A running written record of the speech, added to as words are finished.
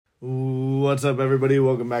What's up, everybody?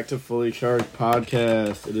 Welcome back to Fully Charged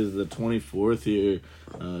Podcast. It is the 24th here.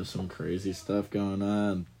 Some crazy stuff going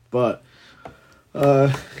on. But,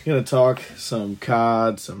 gonna talk some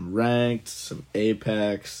CoD, some Ranked, some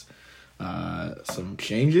Apex, some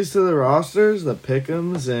changes to the rosters, the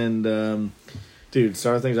pick'ems, and, dude,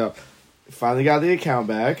 start things out. Finally got the account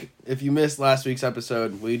back. If you missed last week's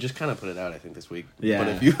episode, we just kind of put it out, I think, this week. Yeah. But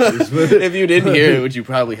if you didn't hear it, which you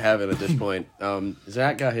probably haven't at this point,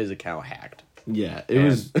 Zach got his account hacked. Yeah, it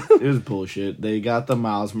was bullshit. They got the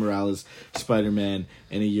Miles Morales Spider-Man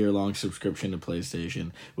and a year-long subscription to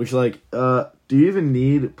PlayStation. Which, do you even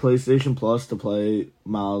need PlayStation Plus to play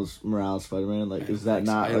Miles Morales Spider-Man? Like, is that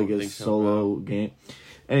not like a solo game?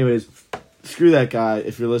 Anyways, screw that guy.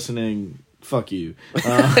 If you're listening, fuck you.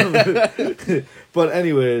 But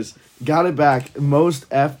anyways, got it back. Most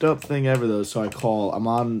effed up thing ever, though. So I'm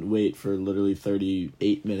on wait for literally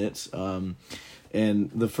 38 minutes. And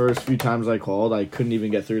the first few times I called, I couldn't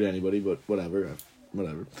even get through to anybody, but whatever.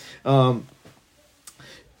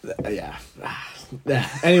 Yeah.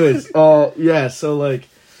 Anyways, so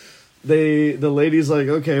the lady's like,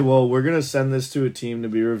 okay, well, we're going to send this to a team to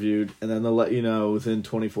be reviewed, and then they'll let you know within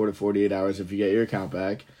 24 to 48 hours if you get your account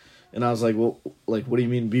back. And I was like, well, what do you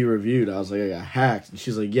mean be reviewed? I was like, I got hacked. And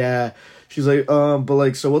she's like, yeah. She's like,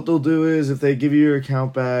 so what they'll do is if they give you your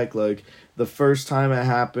account back, the first time it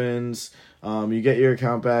happens, you get your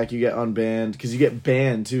account back, you get unbanned, because you get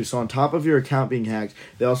banned, too. So on top of your account being hacked,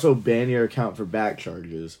 they also ban your account for back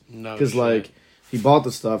charges. No Because, he bought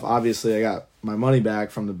the stuff. Obviously, I got my money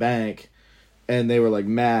back from the bank. And they were,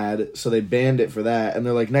 mad, so they banned it for that. And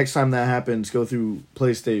they're like, next time that happens, go through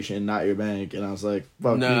PlayStation, not your bank. And I was like,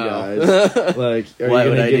 fuck you guys. Are you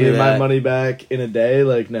going to give me my money back in a day?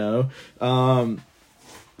 No. And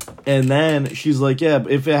then she's like, yeah,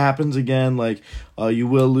 but if it happens again, you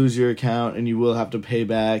will lose your account, and you will have to pay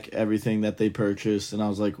back everything that they purchased. And I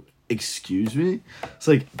was like, excuse me? It's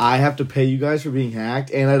like, I have to pay you guys for being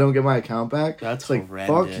hacked, and I don't get my account back? That's horrendous.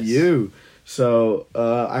 Fuck you. So,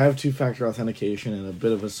 I have two-factor authentication and a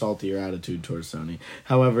bit of a saltier attitude towards Sony.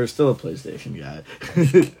 However, still a PlayStation guy.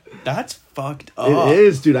 That's fucked up. It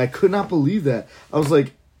is, dude. I could not believe that. I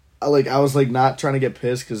was not trying to get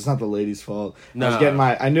pissed because it's not the lady's fault. No.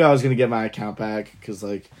 I knew I was going to get my account back because,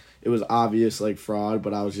 it was obvious, fraud,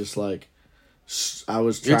 but I was just, I was trying to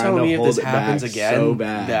hold it back so bad. You're telling me if this happens again,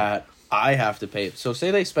 that I have to pay. So,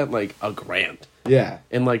 say they spent, $1,000. Yeah.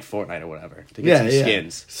 In Fortnite or whatever to get some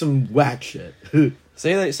skins. Some whack shit.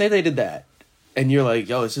 Say they did that, and you're like,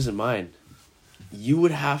 yo, this isn't mine. You would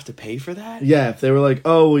have to pay for that? Yeah, if they were like,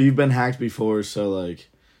 oh, well, you've been hacked before, so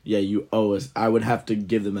yeah, you owe us. I would have to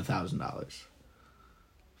give them $1,000.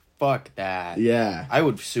 Fuck that. Yeah. I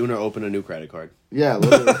would sooner open a new credit card. Yeah,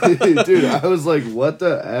 literally. Dude, I was like, what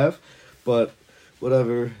the F? But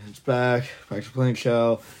whatever, it's back to playing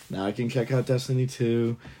Shell. Now I can check out Destiny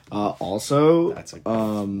 2. Also, that's a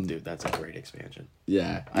great expansion.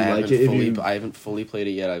 Yeah, I haven't fully played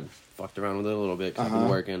it yet. I've fucked around with it a little bit. I've been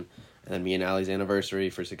working, and then me and Allie's anniversary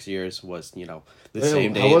for 6 years was the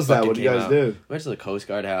same day. How was that? What did you guys do? We went to the Coast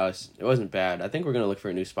Guard house. It wasn't bad. I think we're gonna look for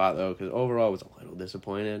a new spot though, because overall I was a little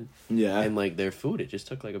disappointed. Yeah, and their food, it just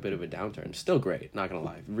took a bit of a downturn. Still great, not gonna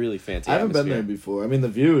lie, really fancy. I haven't been there before. I mean, the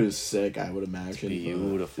view is sick. I would imagine. It's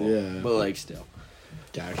beautiful. Yeah, but still.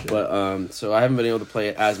 Gotcha. But so I haven't been able to play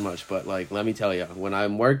it as much. But let me tell you, when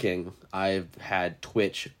I'm working, I've had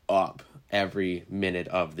Twitch up every minute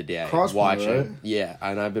of the day. Crossplay, right? Yeah,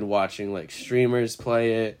 and I've been watching streamers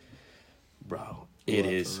play it, bro. It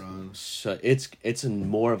is so it's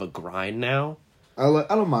more of a grind now. I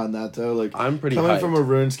don't mind that though. I'm pretty coming hyped. From a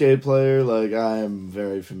RuneScape player. I am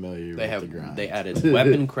very familiar with the grind. They added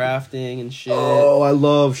weapon crafting and shit. Oh, I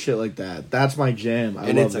love shit like that. That's my jam.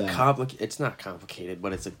 It's not complicated,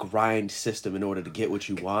 but it's a grind system in order to get what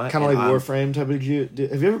you want. Kind of Warframe type of. Have you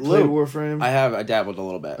ever played Warframe? I have. I dabbled a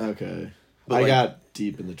little bit. Okay. But I got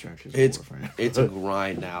deep in the trenches. It's a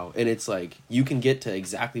grind now, and it's you can get to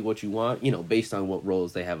exactly what you want, based on what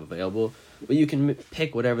roles they have available. But you can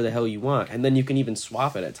pick whatever the hell you want, and then you can even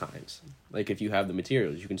swap it at times. If you have the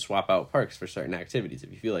materials, you can swap out perks for certain activities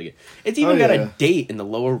if you feel like it. It's even got a date in the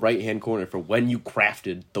lower right-hand corner for when you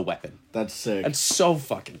crafted the weapon. That's sick. That's so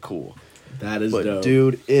fucking cool. That is dope.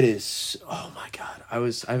 Dude, it is... Oh, my God. I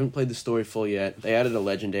haven't played the story full yet. They added a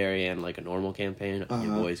legendary and, a normal campaign.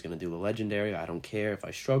 Your boy's going to do the legendary. I don't care. If I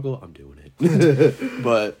struggle, I'm doing it.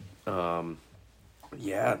 But,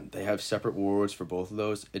 yeah, they have separate rewards for both of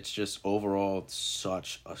those. It's just overall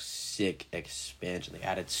such a sick expansion. They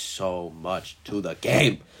added so much to the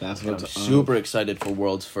game. That's I'm super excited for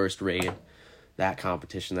World's First Raid. that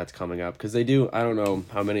competition that's coming up. Because they do, I don't know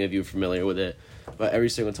how many of you are familiar with it, but every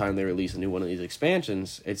single time they release a new one of these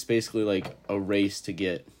expansions, it's basically like a race to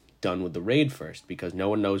get done with the raid first, because no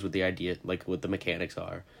one knows what the idea, like what the mechanics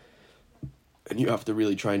are. And you have to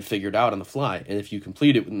really try and figure it out on the fly. And if you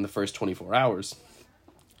complete it within the first 24 hours,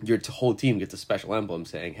 your whole team gets a special emblem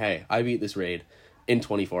saying, hey, I beat this raid in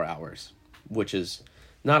 24 hours, which is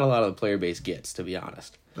not a lot of the player base gets, to be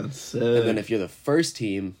honest. That's sick. And then if you're the first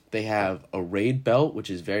team, they have a raid belt,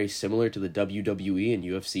 which is very similar to the WWE and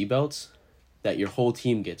UFC belts, that your whole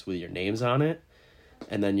team gets with your names on it.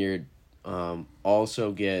 And then you're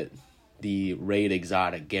also get the raid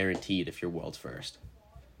exotic guaranteed if you're world's first.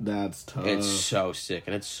 That's tough. It's so sick,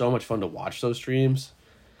 and it's so much fun to watch those streams.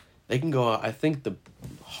 They can go, I think the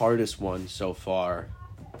hardest one so far,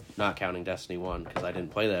 not counting Destiny 1, because I didn't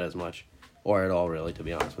play that as much, or at all really, to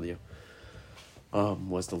be honest with you,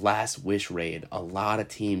 was the Last Wish raid. A lot of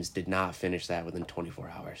teams did not finish that within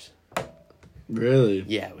 24 hours. Really?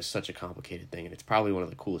 Yeah, it was such a complicated thing, and it's probably one of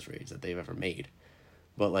the coolest raids that they've ever made.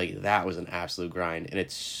 But, like, that was an absolute grind, and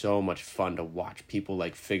it's so much fun to watch people,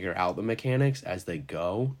 like, figure out the mechanics as they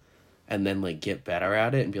go, and then, like, get better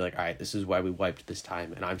at it, and be like, all right, this is why we wiped this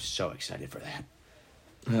time, and I'm so excited for that.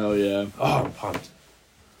 Hell yeah. Oh, I'm pumped.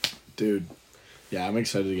 Dude. Yeah, I'm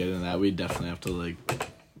excited to get into that. We definitely have to, like,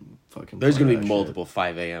 fucking There's play going to be that multiple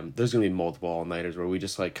 5 a.m. There's going to be multiple all-nighters where we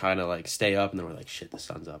just, like, kind of, like, stay up, and then we're like, shit, the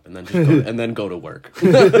sun's up, and then just go, and then go to work.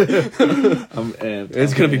 shit. I'm amped.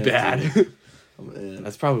 It's going to be bad. Dude.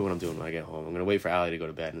 That's probably what I'm doing when I get home. I'm gonna wait for Allie to go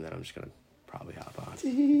to bed, and then I'm just gonna probably hop on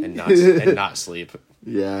and not sleep.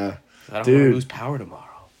 Yeah, I don't want to lose power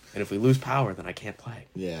tomorrow, and if we lose power, then I can't play.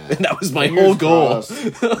 Yeah, and that was my whole goal.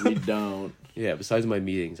 We don't. Yeah, besides my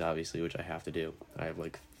meetings, obviously, which I have to do. I have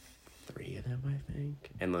like 3 of them, I think,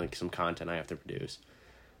 and like some content I have to produce.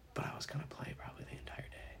 But I was gonna play probably the entire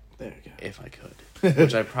day. There you go. If I could,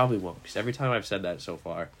 which I probably won't, because every time I've said that so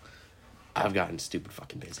far, I've gotten stupid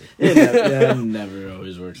fucking busy. It never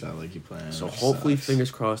always works out like you plan. So hopefully, fingers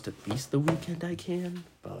crossed, at least the weekend I can.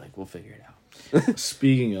 But, like, we'll figure it out.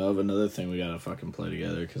 Speaking of, another thing we gotta fucking play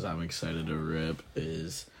together, because I'm excited to rip,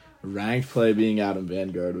 is ranked play being out in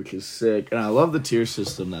Vanguard, which is sick. And I love the tier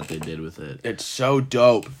system that they did with it. It's so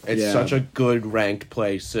dope. It's such a good ranked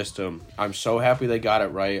play system. I'm so happy they got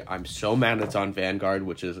it right. I'm so mad it's on Vanguard,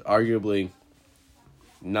 which is arguably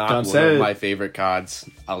not one of my favorite CODs.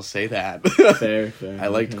 I'll say that. Fair. I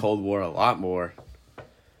liked Cold War a lot more. All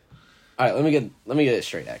right, let me get it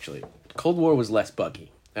straight. Actually, Cold War was less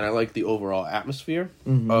buggy, and I like the overall atmosphere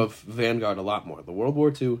of Vanguard a lot more. The World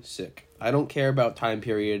War II, sick. I don't care about time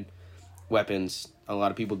period, weapons. A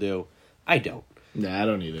lot of people do. I don't. Nah, I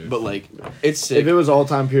don't either. But like, it's sick. If it was all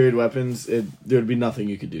time period weapons, there'd be nothing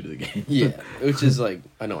you could do to the game. Yeah, which is like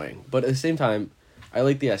annoying. But at the same time, I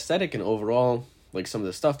like the aesthetic and overall. Like, some of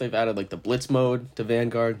the stuff they've added, like the Blitz mode to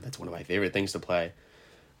Vanguard. That's one of my favorite things to play.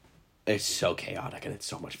 It's so chaotic, and it's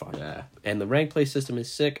so much fun. Yeah. And the rank play system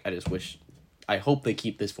is sick. I hope they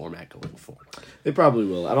keep this format going forward. They probably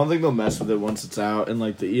will. I don't think they'll mess with it once it's out. And,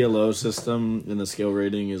 like, the ELO system and the skill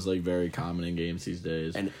rating is, like, very common in games these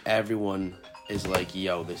days. And everyone is like,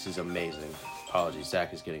 yo, this is amazing. Apologies,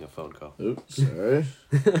 Zach is getting a phone call. Oops, sorry.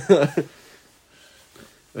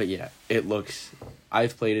 But yeah, it looks...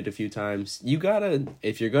 I've played it a few times.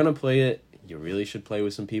 If you're gonna play it, you really should play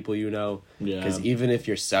with some people you know. Yeah. Because even if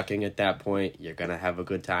you're sucking at that point, you're gonna have a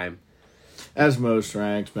good time. As most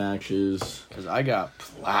ranked matches. Because I got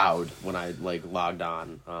plowed when I, like, logged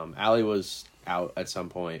on. Allie was out at some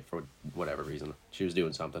point for whatever reason. She was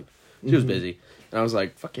doing something. She was busy. And I was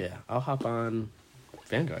like, fuck yeah, I'll hop on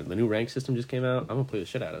Vanguard. The new rank system just came out. I'm gonna play the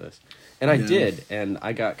shit out of this. And I did, and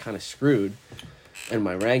I got kind of screwed in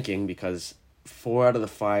my ranking because 4 out of the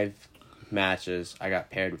 5 matches I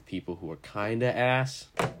got paired with people who were kind of ass,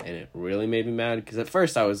 and it really made me mad because at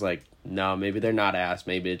first I was like, no, maybe they're not ass,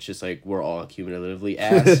 maybe it's just like we're all cumulatively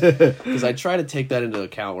ass, because I try to take that into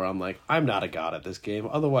account where I'm like, I'm not a god at this game,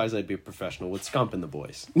 otherwise I'd be a professional with Scump and the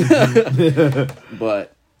boys.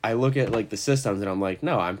 But I look at like the systems and I'm like,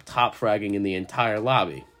 no, I'm top fragging in the entire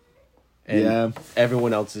lobby. And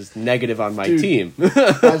everyone else is negative on my team.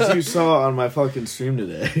 As you saw on my fucking stream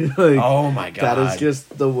today. Like, oh my god. That is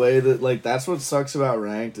just the way that, like, that's what sucks about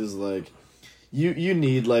ranked is, like, you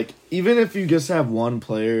need, like, even if you just have one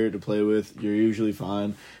player to play with, you're usually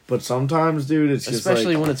fine. But sometimes, dude, it's just,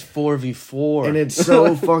 especially when it's 4v4. And it's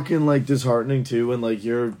so fucking, like, disheartening, too, when, like,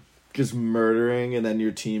 you're just murdering and then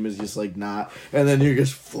your team is just like not, and then you're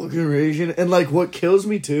just fucking raging. And like what kills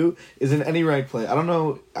me too is in any ranked play, I don't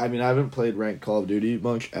know, I mean I haven't played ranked Call of Duty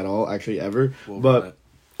much at all actually ever, but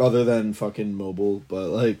Other than fucking mobile, but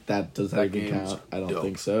like does that even count? I don't dope.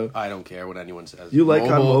 think so. I don't care what anyone says. You like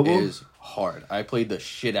CoD Mobile? Is hard. I played the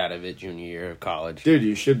shit out of it junior year of college. Dude,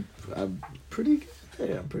 you should. I'm pretty good.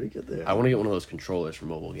 Yeah, I'm pretty good there. I want to get one of those controllers for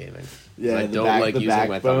mobile gaming. Yeah, I don't like using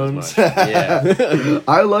my thumbs much. Yeah,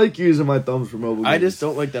 I like using my thumbs for mobile. I just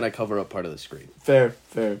don't like that I cover up part of the screen. Fair,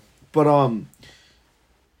 but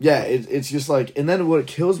yeah, it's just like, and then what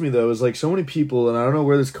kills me though is like so many people, and I don't know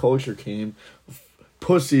where this culture came.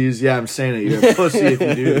 Pussies, yeah, I'm saying it. You're a pussy if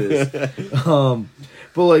you do this.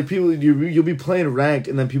 But like people, you'll be playing ranked,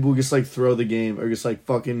 and then people will just like throw the game or just like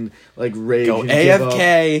fucking like rage. Go and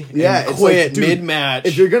AFK. Yeah, and quit like, dude, mid match.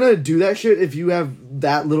 If you're gonna do that shit, if you have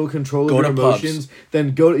that little control of your emotions,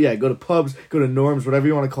 then go to pubs, go to norms, whatever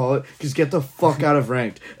you want to call it. Just get the fuck out of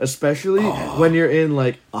ranked, especially when you're in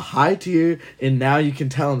like a high tier, and now you can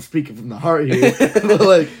tell I'm speaking from the heart here. But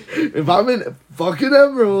like, if I'm in fucking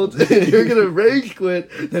Emerald and you're gonna rage quit,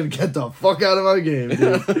 then get the fuck out of my game,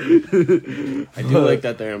 dude. I do like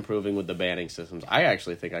that they're improving with the banning systems. I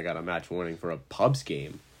actually think I got a match warning for a pubs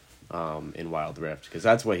game in Wild Rift, because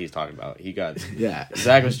that's what he's talking about. He got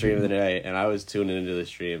Zach was streaming today, and I was tuning into the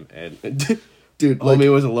stream, and dude,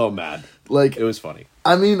 homie was a little mad. Like, it was funny.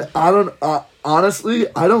 I mean, I don't honestly,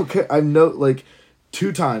 I don't care. I know like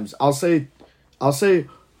 2 times. I'll say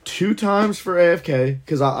 2 times for AFK,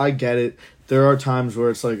 because I get it. There are times where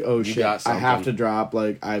it's like, oh shit, I have to drop.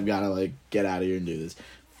 Like, I've got to like get out of here and do this.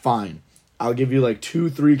 Fine. I'll give you like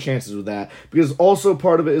 2-3 chances with that, because also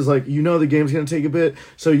part of it is like, you know, the game's gonna take a bit,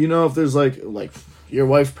 so you know if there's like your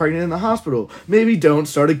wife's pregnant in the hospital, maybe don't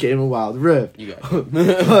start a game of Wild Rift. You got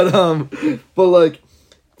it. but like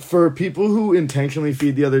for people who intentionally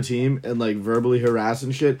feed the other team and like verbally harass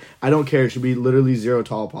and shit, I don't care. It should be literally zero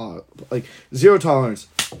tolerance.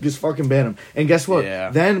 Just fucking ban them. And guess what? Yeah.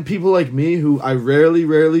 Then people like me, who I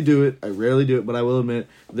rarely do it, but I will admit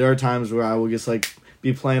there are times where I will just like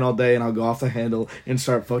be playing all day and I'll go off the handle and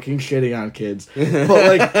start fucking shitting on kids.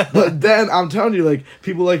 But then I'm telling you, like,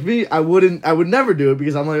 people like me, I would never do it,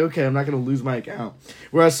 because I'm like, okay, I'm not gonna lose my account.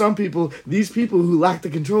 Whereas some people, these people who lack the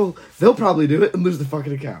control, they'll probably do it and lose the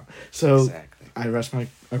fucking account. So exactly. I rest my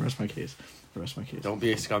case. Don't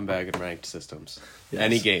be a scumbag in ranked systems. Yes.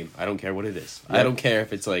 Any game. I don't care what it is. Yeah. I don't care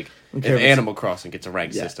if it's like, if Animal Crossing gets a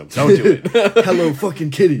ranked system. Don't do it. Hello, fucking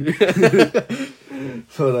kitty.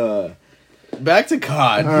 But, back to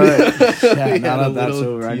CoD. All right. Yeah, now that that's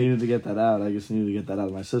over, I needed to get that out. I just needed to get that out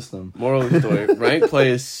of my system. Moral of the story, rank play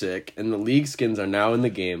is sick, and the league skins are now in the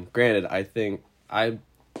game. Granted, I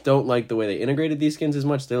don't like the way they integrated these skins as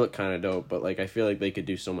much. They look kind of dope, but like I feel like they could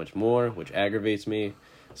do so much more, which aggravates me.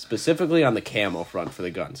 Specifically on the camo front for the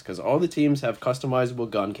guns, because all the teams have customizable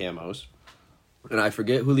gun camos, and I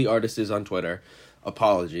forget who the artist is on Twitter.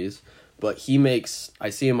 Apologies. But I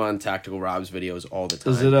see him on Tactical Rob's videos all the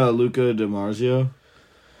time. Is it Luca DiMarzio?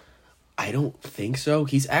 I don't think so.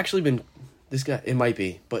 He's actually been, it might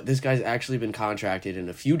be, but this guy's actually been contracted in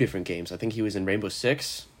a few different games. I think he was in Rainbow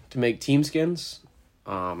Six to make team skins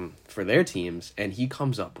for their teams, and he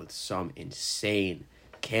comes up with some insane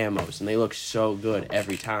camos, and they look so good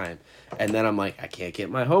every time. And then I'm like, I can't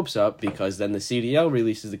get my hopes up, because then the CDL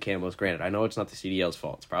releases the camos. Granted, I know it's not the CDL's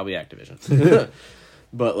fault. It's probably Activision.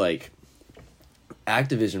 But like,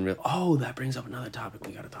 Activision that brings up another topic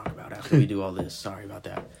we got to talk about after we do all this. Sorry about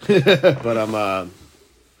that.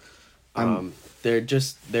 But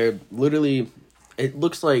they're literally, it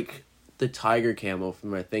looks like the Tiger camo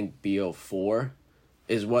from I think BO4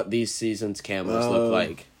 is what these seasons camos look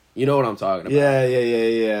like. You know what I'm talking about.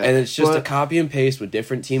 Yeah. And it's just a copy and paste with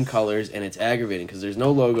different team colors, and it's aggravating because there's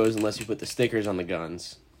no logos unless you put the stickers on the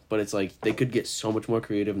guns. But it's like, they could get so much more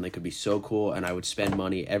creative, and they could be so cool, and I would spend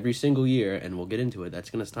money every single year, and we'll get into it. That's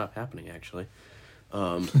going to stop happening, actually.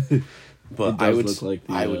 But I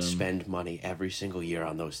would spend money every single year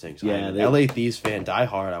on those things. Yeah, I'm an LA Thieves fan, die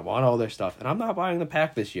hard. I want all their stuff, and I'm not buying the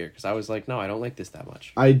pack this year because I was like, no, I don't like this that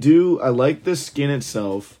much. I do. I like the skin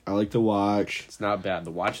itself. I like the watch. It's not bad.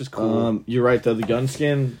 The watch is cool. You're right though. The gun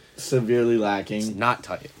skin severely lacking. It's not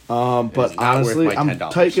tight. But honestly,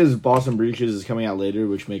 tight because Boston Breaches is coming out later,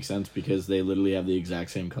 which makes sense because they literally have the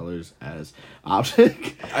exact same colors as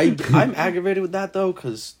Optic. I'm aggravated with that though,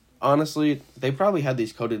 because honestly, they probably had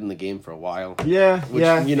these coded in the game for a while. Yeah,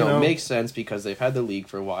 which, you know, makes sense because they've had the league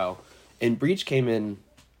for a while. And Breach came in,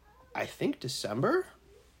 I think, December?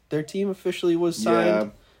 Their team officially was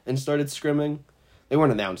signed and started scrimming. They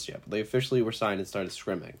weren't announced yet, but they officially were signed and started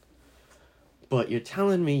scrimming. But you're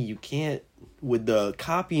telling me you can't, with the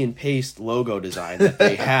copy and paste logo design that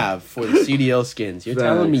they have for the CDL skins, you're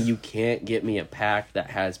telling me you can't get me a pack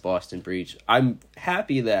that has Boston Breach. I'm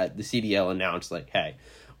happy that the CDL announced, like, hey,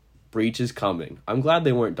 Breach is coming. I'm glad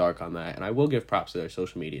they weren't dark on that, and I will give props to their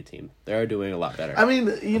social media team. They're doing a lot better. I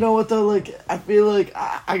mean, you know what though? Like, I feel like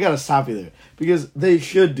I gotta stop you there because they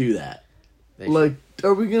should do that. Like,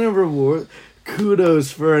 are we gonna reward?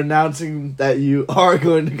 Kudos for announcing that you are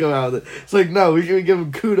going to go out with it. It's like, no, we should give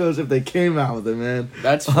them kudos if they came out with it, man.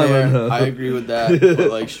 That's fair. I agree with that.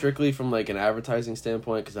 But, like, strictly from, like, an advertising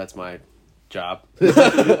standpoint, because that's my job. I've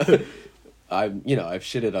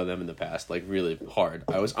shitted on them in the past, like, really hard.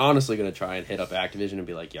 I was honestly going to try and hit up Activision and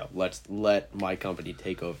be like, yo, let's let my company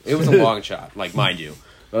take over. It was a long shot, like, mind you.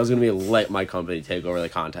 I was going to be let my company take over the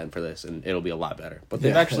content for this, and it'll be a lot better. But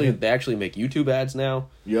they actually make YouTube ads now.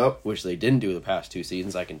 Yep. Which they didn't do the past 2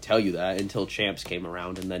 seasons. I can tell you that until Champs came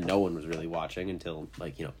around, and then no one was really watching until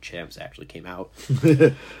Champs actually came out.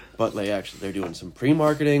 But they're doing some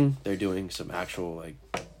pre-marketing. They're doing some actual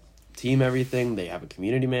team everything. They have a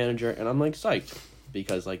community manager, and I'm psyched.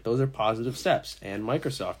 Because, those are positive steps. And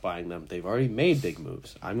Microsoft buying them, they've already made big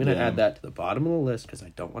moves. I'm going to add that to the bottom of the list because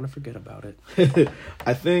I don't want to forget about it.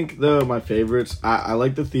 I think, though, my favorites, I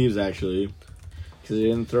like the Thieves, actually. Because they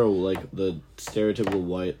didn't throw, the stereotypical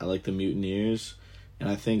white. I like the Mutineers. And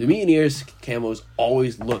I think... The Mutineers camos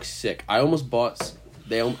always look sick. I almost bought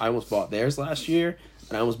theirs last year,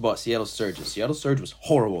 and I almost bought Seattle Surge's. Seattle Surge was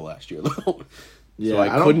horrible last year, though. Yeah, so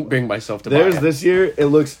I couldn't bring myself to buy it.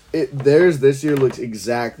 Theirs this year looks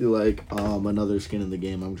exactly like another skin in the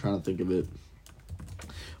game. I'm trying to think of it.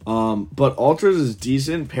 But Ultras is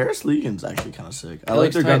decent. Paris Legion's actually kind of sick. I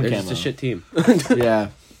like their gun camo. It's a shit team. Yeah,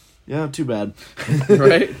 too bad.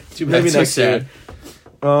 Right? Too bad. Maybe next year.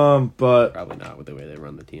 But probably not with the way they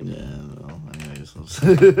run the team. Yeah, well, I guess.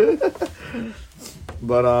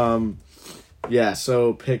 But yeah,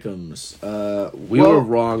 so pick'ems. We were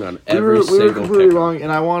wrong on every single pick. We were completely wrong,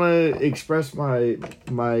 and I want to express my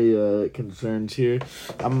concerns here.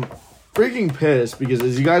 I'm freaking pissed because,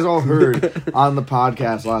 as you guys all heard on the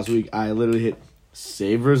podcast last week, I literally hit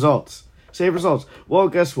save results. Save results. Well,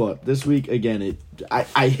 guess what? This week, again,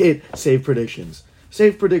 I hit save predictions.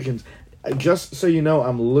 Save predictions. Just so you know,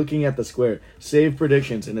 I'm looking at the square. Save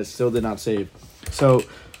predictions, and it still did not save. So...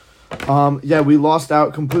 we lost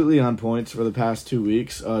out completely on points for the past 2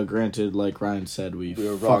 weeks. Granted, like Ryan said, we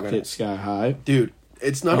fucked it sky high. Dude,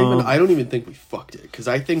 it's not even... I don't even think we fucked it. Because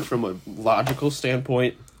I think from a logical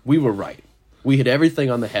standpoint, we were right. We hit everything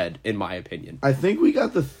on the head, in my opinion. I think we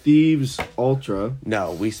got the Thieves Ultra.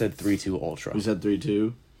 No, we said 3-2 Ultra. We said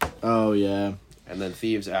 3-2? Oh, yeah. And then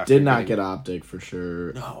Thieves after... Did not get Optic, for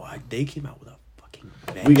sure. No, they came out with a fucking...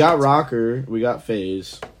 We got Rocker. We got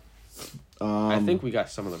FaZe. I think we got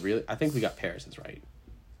some of the really... I think we got Paris's right.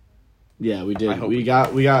 Yeah, we did. We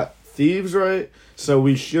got Thieves right, so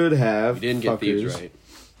we should have... We didn't get Thieves right.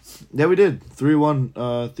 Yeah, we did.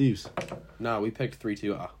 3-1 Thieves. No, we picked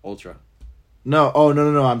 3-2 Ultra. No,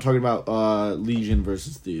 no. I'm talking about Legion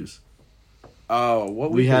versus Thieves. Oh, what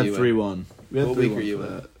week we had 3-1. We had what 3-1 week were you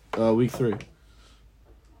at? Week 3.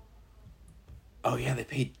 Oh, yeah,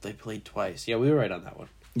 they played twice. Yeah, we were right on that one.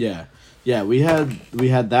 Yeah, we had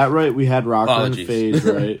that right. We had Rocker and FaZe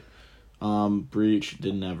right. Breach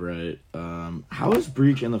didn't have right. How is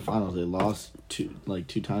Breach in the finals? They lost two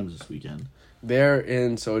times this weekend. They're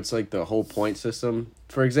in, so it's the whole point system.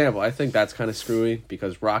 For example, I think that's kind of screwy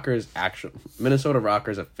because Minnesota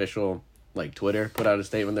Rockers official Twitter put out a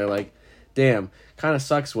statement. They're like, damn, kind of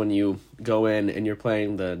sucks when you go in and you're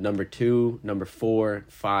playing the number 2, number 4,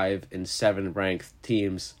 5, and 7 ranked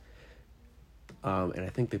teams. And I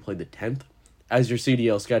think they played the 10th as your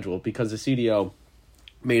CDL schedule because the CDL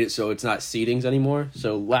made it so it's not seedings anymore.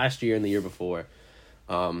 So last year and the year before,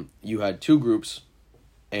 you had 2 groups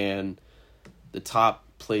and the top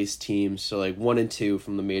place teams, so 1 and 2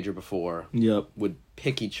 from the major before, would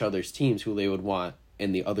pick each other's teams who they would want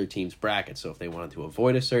in the other team's bracket. So if they wanted to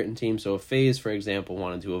avoid a certain team, so if FaZe, for example,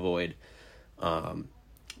 wanted to avoid,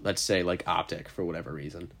 let's say Optic for whatever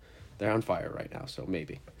reason. They're on fire right now, so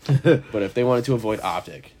maybe. But if they wanted to avoid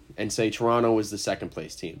Optic and say Toronto was the second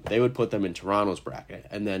place team, they would put them in Toronto's bracket.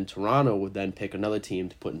 And then Toronto would then pick another team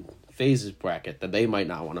to put in FaZe's bracket that they might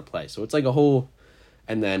not want to play. So it's a whole...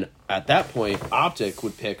 And then at that point, Optic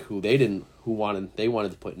would pick who they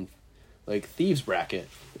wanted to put in Thieves bracket.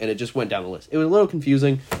 And it just went down the list. It was a little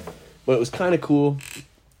confusing, but it was kind of cool.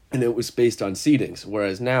 And it was based on seedings,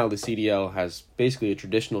 whereas now the CDL has basically a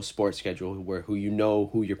traditional sports schedule where who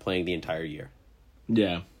you're playing the entire year.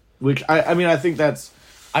 Yeah, which I think that's...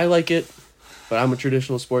 I like it, but I'm a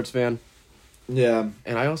traditional sports fan. Yeah.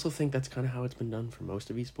 And I also think that's kind of how it's been done for most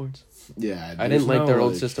of esports. Yeah. I didn't like their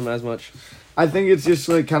old system as much. I think it's just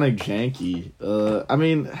kind of janky.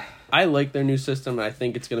 I like their new system, and I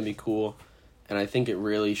think it's going to be cool, and I think it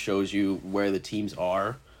really shows you where the teams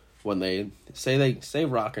are. when they say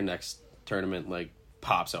Rocker next tournament like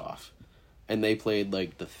pops off, and they played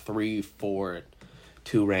like the 3-4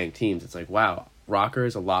 2 ranked teams. It's like, wow, Rocker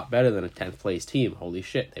is a lot better than a 10th place team. Holy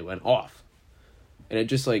shit, they went off, and it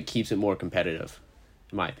just like keeps it more competitive,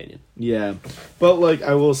 in my opinion. Yeah, but like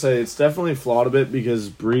I will say, it's definitely flawed a bit because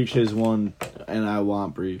Breach has won, and I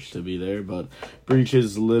want Breach to be there, but Breach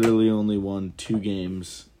has literally only won 2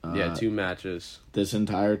 games. 2 matches. This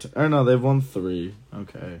entire or no, they've won 3.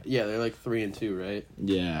 Okay. Yeah, they're like 3-2, right?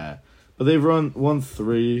 Yeah, but they've won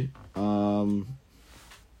 3. The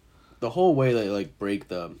whole way they like break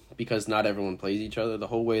because not everyone plays each other. The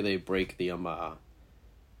whole way they break the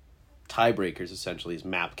tiebreakers essentially is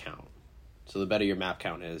map count. So the better your map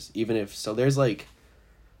count is, even if there's like,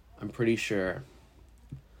 I'm pretty sure,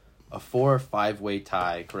 a 4 or 5 way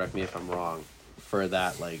tie. Correct me if I'm wrong. For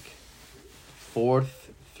that like 4th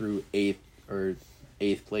through 8th or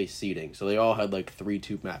 8th place seeding. So they all had like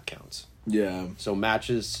 3-2 map counts. Yeah. So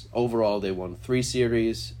matches overall they won 3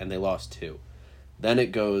 series and they lost 2. Then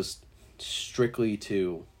it goes strictly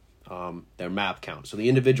to their map count. So the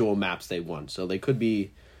individual maps they won. So they could be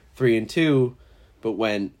 3-2, but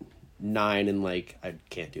went 9 and like I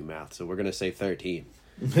can't do math, so we're gonna say 13,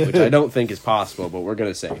 which I don't think is possible, but we're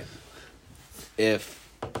gonna say it. If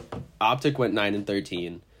Optic went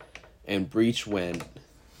 9-13, and Breach went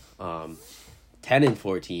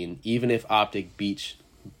 10-14, even if Optic beat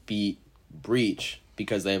Breach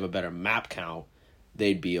because they have a better map count,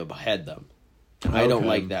 they'd be ahead them. I don't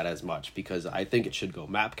like that as much because I think it should go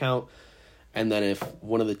map count, and then if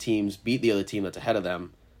one of the teams beat the other team that's ahead of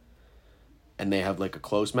them, and they have like a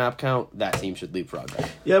close map count, that team should leapfrog them.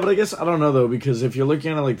 Yeah, but I guess I don't know though, because if you're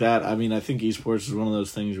looking at it like that, I mean, I think esports is one of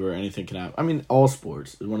those things where anything can happen. I mean, all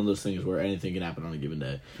sports is one of those things where anything can happen on a given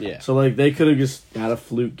day. Yeah. So like they could have just had a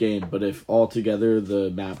fluke game, but if altogether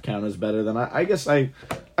the map count is better, then I guess I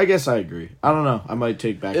agree. I don't know. I might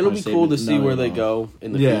take back. It'll my be statement. cool to see where they go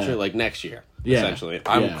in the future, like next year. Yeah. Essentially,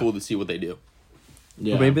 I'm cool to see what they do.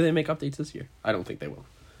 Yeah. Or maybe they make updates this year. I don't think they will.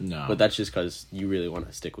 No. But that's just because you really want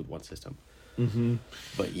to stick with one system. Mm-hmm.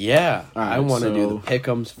 But yeah, right, I want to do the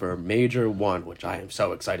pick'ems for Major 1, which I am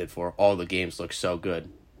so excited for. All the games look so good.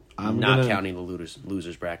 I'm not counting the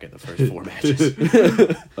losers bracket, the first 4 matches.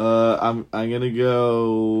 I'm gonna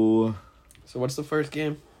go. So what's the first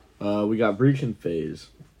game? We got Breach and FaZe.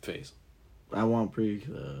 FaZe. I want Breach.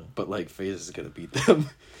 But like FaZe is gonna beat them.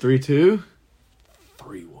 3-2.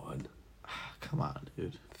 3-1. Come on,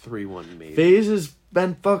 dude. 3-1 maybe. FaZe has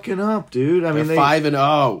been fucking up, dude. I mean, they're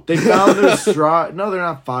 5-0. They found their stride. No, they're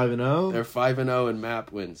not 5-0. They're 5-0 in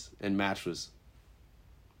map wins and matches.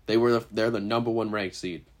 They're the number 1 ranked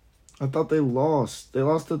seed. I thought they lost. They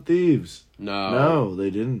lost to Thieves. No, they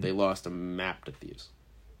didn't. They lost a map to Thieves.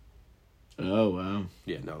 Oh wow.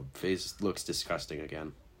 Yeah, no. FaZe looks disgusting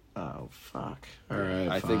again. Oh fuck. All right.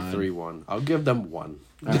 I think 3-1. I'll give them 1.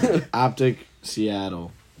 Right. Optic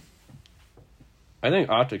Seattle. I think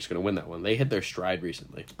Optic's going to win that one. They hit their stride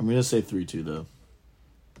recently. I'm going to say 3-2, though.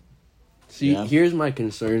 See, Here's my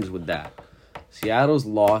concerns with that. Seattle's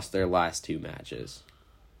lost their last 2 matches.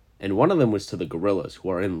 And one of them was to the Gorillas, who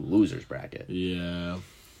are in the losers bracket. Yeah.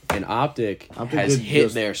 And Optic has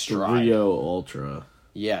hit their stride. 3-0 Ultra.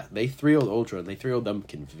 Yeah, they 3-0'd Ultra, and they 3-0'd them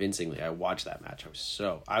convincingly. I watched that match.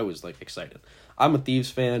 I was like excited. I'm a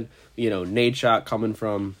Thieves fan. You know, Nate Shot coming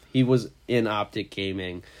from, he was in Optic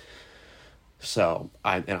Gaming. So,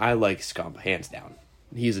 I like Scump, hands down.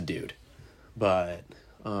 He's a dude. But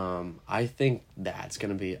I think that's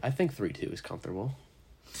going to be... I think 3-2 is comfortable.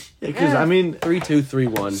 Yeah, because, I mean... 3-2,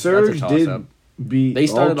 3-1. Surge did beat they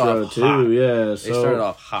started Ultra, off too. hot. Yeah, so... They started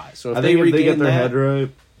off hot. So if they get their head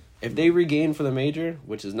right... If they regain for the Major,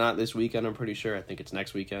 which is not this weekend, I'm pretty sure. I think it's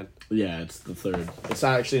next weekend. Yeah, it's the 3rd. It's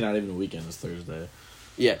actually not even a weekend. It's Thursday.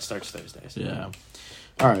 Yeah, it starts Thursday. So. Yeah.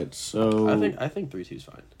 All right, so... I think 3-2 is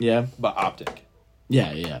fine. Yeah? But Optic.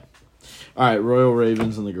 Yeah. All right, Royal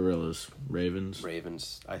Ravens and the Gorillas.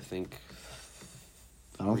 Ravens, I think...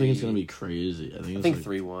 I don't think it's going to be crazy. I think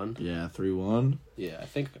 3-1. Yeah, 3-1. Yeah, I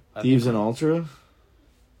think... Thieves and Ultra?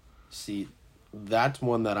 See, that's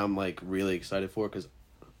one that I'm, like, really excited for, because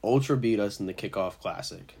Ultra beat us in the Kickoff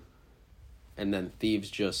Classic. And then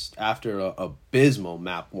Thieves just, after a abysmal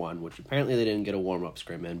map 1, which apparently they didn't get a warm-up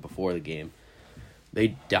scrim in before the game,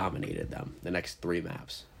 they dominated them the next 3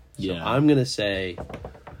 maps. So yeah. I'm going to say,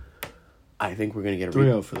 I think we're going to get a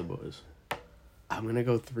 3-0 for the boys. I'm going to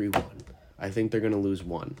go 3-1. I think they're going to lose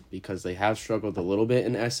 1 because they have struggled a little bit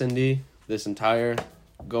in SND this entire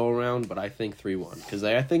go-around, but I think 3-1 because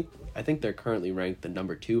I think they're currently ranked the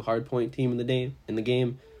number 2 hardpoint team in the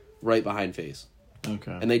game, right behind FaZe.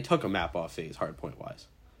 Okay. And they took a map off FaZe hardpoint-wise.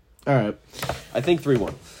 All right. I think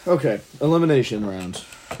 3-1. Okay. Elimination round.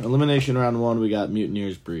 Elimination round 1, we got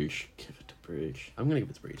Mutineers Breach. Give it to Breach. I'm going to give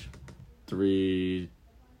it to Breach. 3-2.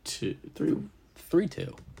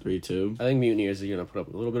 3-2. 3-2. I think Mutineers are going to put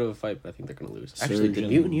up a little bit of a fight, but I think they're going to lose. Actually, did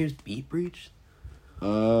Mutineers beat Breach?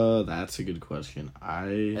 That's a good question.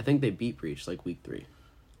 I think they beat Breach like week 3.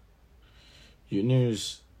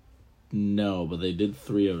 Mutineers, no, but they did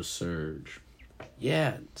 3-0 Surge.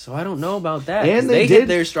 Yeah, so I don't know about that. And they hit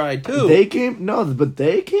their stride too. They came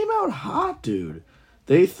out hot, dude.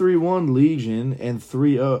 They 3-1 Legion and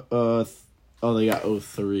 3-0. They got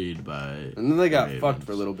 0-3'd by. And then they got Ravens. fucked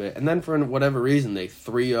for a little bit, and then for whatever reason they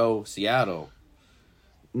 3-0 Seattle.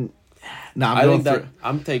 Nah,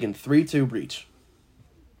 I'm taking 3-2 Breach.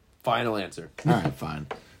 Final answer. All right, fine.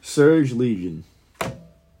 Surge Legion.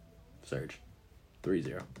 Surge.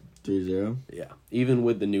 3-0. 3-0. Yeah. Even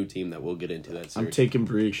with the new team that we'll get into that series. I'm taking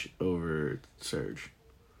Breach over Surge.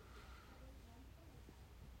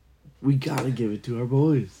 We gotta give it to our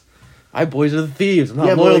boys. My boys are the Thieves. I'm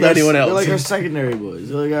not loyal to anyone else. They're like our secondary boys.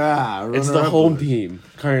 They're like, it's the home team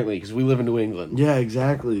currently because we live in New England. Yeah,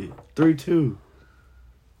 exactly. 3-2.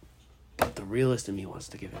 But the realist in me wants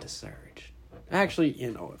to give it to Surge. Actually,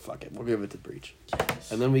 you know what? Fuck it. We'll give it to Breach.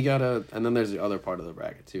 Yes. And then and then there's the other part of the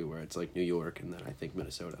bracket too, where it's like New York and then I think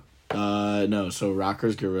Minnesota. No. So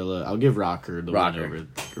Rocker's Gorilla. I'll give Rocker the win over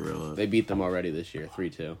Gorilla. They beat them already this year,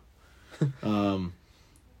 3-2.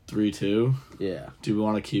 3-2. Yeah. Do we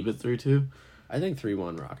want to keep it 3-2? I think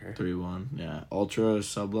 3-1 Rocker. 3-1. Yeah. Ultra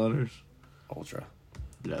subletters. Ultra.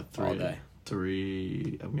 Yeah. 3. All day.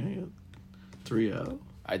 3. I'm gonna get 3-0.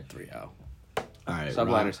 I'd 3-0. All right.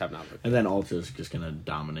 Subliners have not looked. And then Ultra's just gonna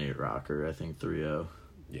dominate Rocker. I think 3-0.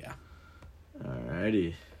 Yeah.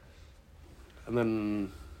 Alrighty. And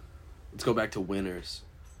then let's go back to winners.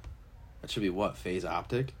 That should be what? FaZe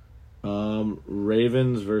Optic?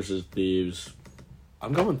 Ravens versus Thieves.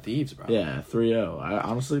 I'm going Thieves, bro. Yeah, 3-0. I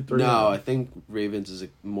honestly 3-0. No, I think Ravens is a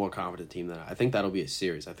more confident team than I think that'll be a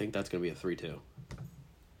series. I think that's going to be a 3-2.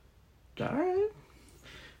 All right.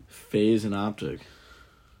 FaZe and Optic.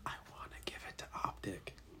 I want to give it to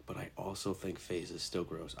Optic, but I also think FaZe is still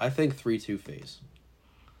gross. I think 3-2 FaZe.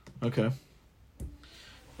 Okay.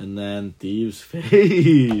 And then Thieves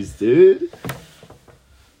FaZe, dude.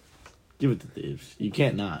 Give it to Thieves. You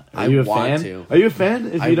can't not. Are you a fan? To. Are you a fan?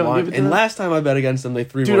 If you don't give it to and them? last time I bet against them, they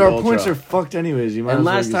 3-1 Dude, to our Ultra. points are fucked anyways. You might and as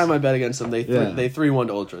well last time I bet against them, they 3-1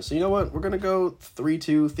 to Ultra. So you know what? We're gonna go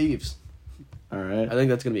 3-2 Thieves. All right. I think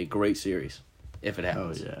that's gonna be a great series if it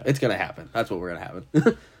happens. Oh yeah, it's gonna happen. That's what we're gonna happen.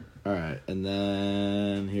 All right, and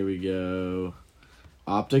then here we go.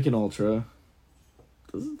 Optic and Ultra.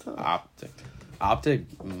 This is tough.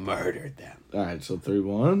 Optic murdered them. All right, so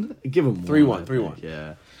 3-1. Give them 3-1. 3-1.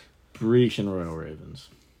 Yeah. Breach and Royal Ravens.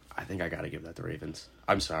 I think I gotta give that to Ravens.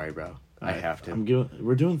 I'm sorry, bro. I have to.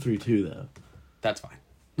 We're doing 3-2 though. That's fine.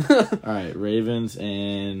 All right, Ravens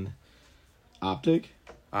and Optic.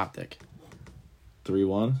 Optic.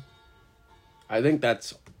 3-1. I think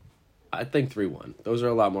 3-1. Those are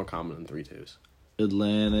a lot more common than 3-2s.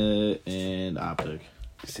 Atlanta and Optic.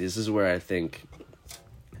 See, this is where I think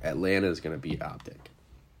Atlanta is gonna beat Optic,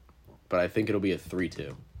 but I think it'll be a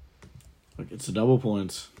 3-2. Look, it's a double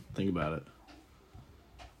points. Think about it.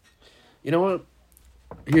 You know what?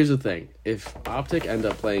 Here's the thing. If Optic end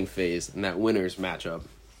up playing FaZe in that winners matchup,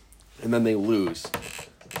 and then they lose,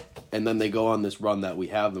 and then they go on this run that we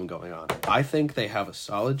have them going on, I think they have a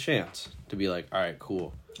solid chance to be like, all right,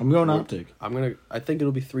 cool. I'm going Optic. I think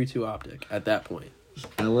it'll be 3-2 Optic at that point.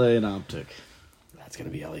 LA and Optic. That's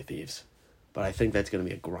going to be LA Thieves. But I think that's going to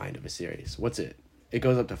be a grind of a series. What's it? It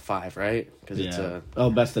goes up to 5, right? Because it's a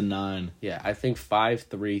best of 9. Yeah, I think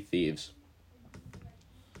 5-3 Thieves.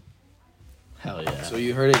 Hell yeah! So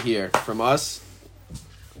you heard it here from us.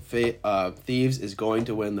 Thieves is going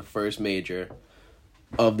to win the first major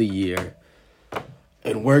of the year,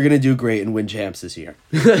 and we're gonna do great and win champs this year.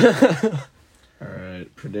 All right,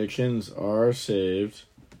 predictions are saved.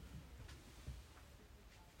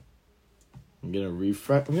 I'm gonna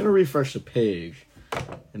refresh the page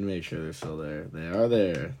and make sure they're still there. They are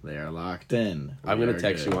there. They are locked in. I'm gonna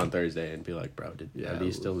text you on Thursday and be like, "Bro, are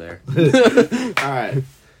these still there?" All right,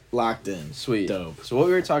 locked in. Sweet, dope. So what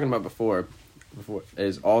we were talking about before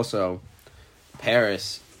is also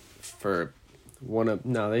Paris for they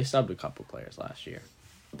subbed a couple players last year.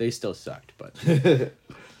 They still sucked, but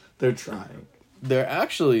they're trying. They're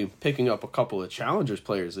actually picking up a couple of challengers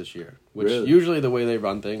players this year, which really? Usually the way they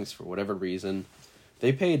run things for whatever reason.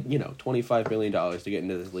 They paid, $25 million to get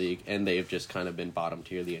into this league, and they've just kind of been bottom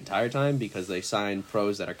tier the entire time because they sign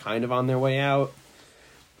pros that are kind of on their way out.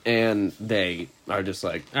 And they are just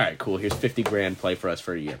like, all right, cool, here's $50,000, play for us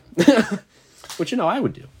for a year. Which, I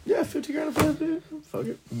would do. Yeah, $50,000 for that, dude. Fuck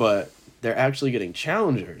it. But they're actually getting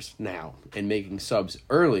challengers now and making subs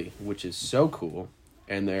early, which is so cool.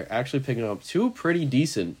 And they're actually picking up 2 pretty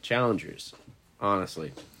decent challengers,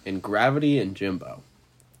 honestly, in Gravity and Jimbo.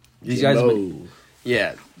 These guys have been,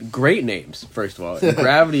 yeah, great names, first of all.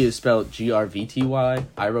 Gravity is spelled Grvty.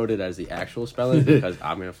 I wrote it as the actual spelling because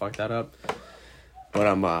I'm going to fuck that up. But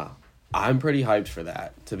I'm pretty hyped for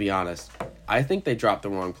that, to be honest. I think they dropped the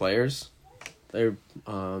wrong players. They're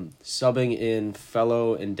subbing in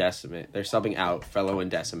Fellow and Decimate. They're subbing out Fellow and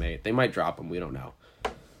Decimate. They might drop them, we don't know.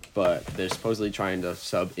 But they're supposedly trying to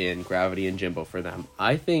sub in Gravity and Jimbo for them.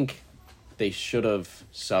 I think they should have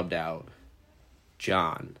subbed out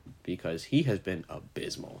John, because he has been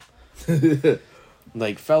abysmal.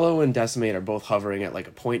 Like, Fellow and Decimate are both hovering at like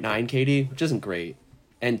a 0.9 KD, which isn't great.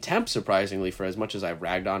 And Temp, surprisingly, for as much as I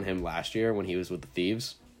ragged on him last year when he was with the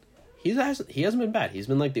Thieves, he hasn't been bad. He's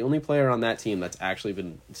been like the only player on that team that's actually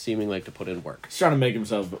been seeming like to put in work. He's trying to make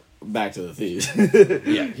himself back to the Thieves.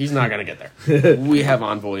 Yeah, he's not going to get there. We have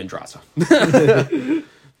Envoy and Draza.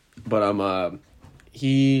 But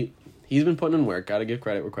he's been putting in work. Got to give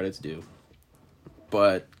credit where credit's due.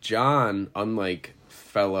 But John, unlike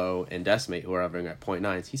Fellow and Decimate, who are hovering at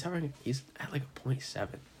 0.9s, he's at like a 0.7.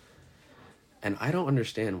 And I don't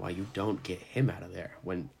understand why you don't get him out of there.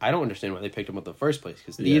 I don't understand why they picked him up in the first place,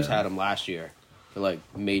 because Thieves had him last year for like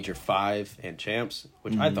Major 5 and Champs,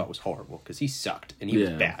 which I thought was horrible because he sucked and he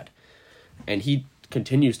was bad. And he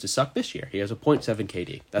continues to suck this year. He has a 0.7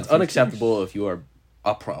 KD. That's unacceptable if you are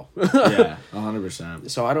a pro. Yeah,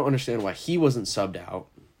 100%. So I don't understand why he wasn't subbed out.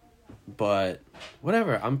 But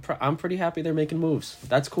whatever, I'm pretty happy they're making moves.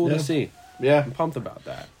 That's cool to see. Yeah. I'm pumped about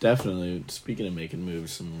that. Definitely. Speaking of making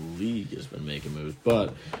moves, some league has been making moves.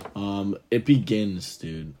 But it begins,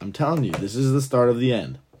 dude. I'm telling you, this is the start of the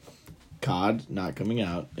end. CoD not coming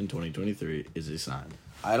out in 2023 is a sign.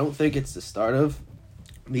 I don't think it's the start of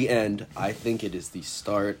the end. I think it is the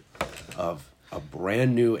start of a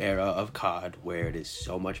brand new era of CoD where it is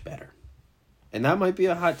so much better. And that might be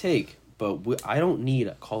a hot take, but I don't need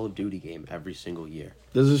a Call of Duty game every single year.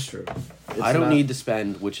 This is true. I don't need to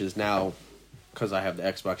spend, which is now, because I have the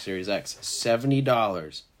Xbox Series X,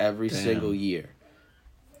 $70 every single year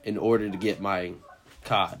in order to get my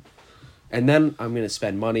COD. And then I'm going to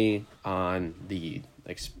spend money on the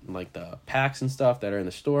like the packs and stuff that are in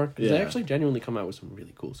the store, because they actually genuinely come out with some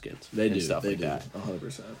really cool skins. They do. Stuff they like do. that.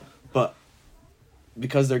 100%. But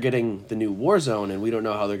because they're getting the new Warzone, and we don't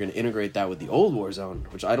know how they're going to integrate that with the old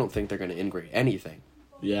Warzone, which I don't think they're going to integrate anything.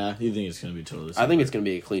 Yeah, you think it's going to be totally similar? I think it's going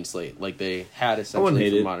to be a clean slate, like they had essentially I wouldn't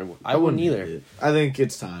hate for it. Modern Warfare. I wouldn't either. I think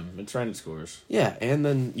it's time. It's ran its course. Yeah, and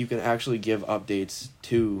then you can actually give updates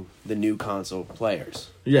to the new console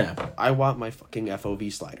players. Yeah. I want my fucking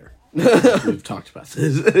FOV slider. We've talked about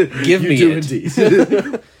this. Give me do it.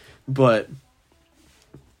 indeed. But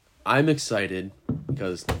I'm excited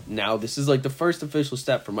because now this is like the first official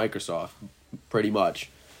step for Microsoft, pretty much,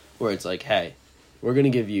 where it's like, hey, we're going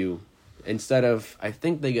to give you, instead of, I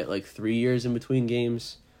think they get like 3 years in between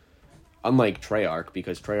games, unlike Treyarch,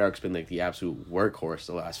 because Treyarch's been like the absolute workhorse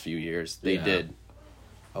the last few years. They did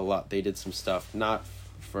a lot. They did some stuff, not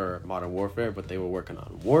for Modern Warfare, but they were working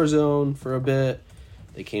on Warzone for a bit.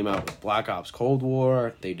 They came out with Black Ops Cold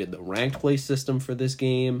War. They did the ranked play system for this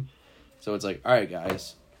game. So it's like, all right,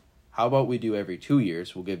 guys, how about we do every 2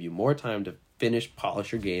 years? We'll give you more time to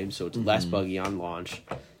polish your game, so it's less buggy on launch.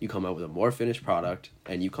 You come out with a more finished product,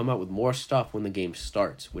 and you come out with more stuff when the game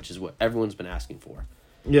starts, which is what everyone's been asking for.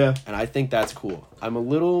 Yeah. And I think that's cool. I'm a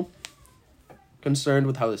little concerned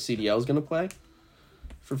with how the CDL is going to play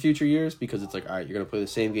for future years, because it's like, all right, you're going to play the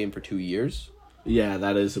same game for 2 years. Yeah,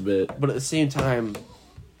 that is a bit. But at the same time,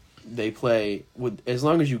 they play with, as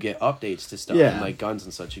long as you get updates to stuff and like guns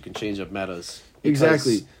and such, you can change up metas.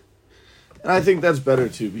 Exactly. And I think that's better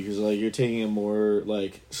too, because like you're taking a more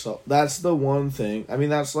like, so that's the one thing. I mean,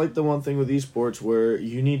 that's like the one thing with esports where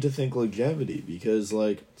you need to think longevity, because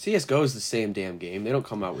like CS:GO is the same damn game. They don't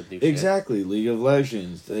come out with new exactly shit. League of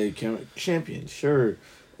Legends, they champions, sure,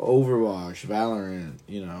 Overwatch, Valorant.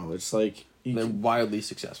 You know, it's like they're wildly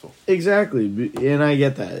successful. Exactly, and I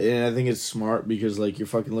get that, and I think it's smart, because like you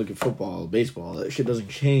fucking look at football, baseball, that shit doesn't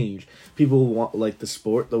change. People want like the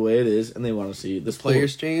sport the way it is, and they want to see the sport.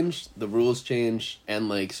 Players change, the rules change, and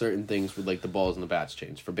like certain things with like the balls and the bats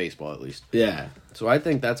change for baseball at least. Yeah. So I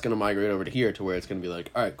think that's gonna migrate over to here, to where it's gonna be like,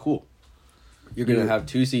 all right, cool. You're gonna have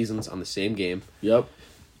 2 seasons on the same game. Yep.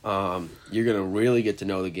 You're going to really get to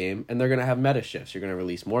know the game, and they're going to have meta shifts. You're going to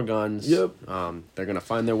release more guns. Yep. They're going to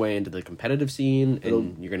find their way into the competitive scene,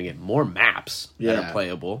 and you're going to get more maps that are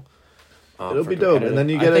playable. It'll be dope, and then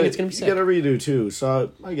you get I think it's gonna be sick. You get a redo too.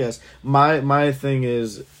 So I guess my thing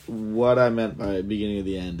is what I meant by beginning of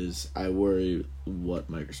the end is I worry what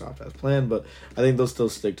Microsoft has planned, but I think they'll still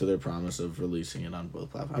stick to their promise of releasing it on both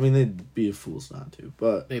platforms. I mean, they'd be fools not to,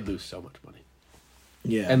 but they lose so much money.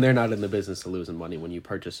 Yeah, and they're not in the business of losing money when you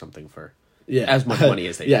purchase something for as much money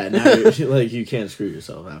as they do. Yeah, now like you can't screw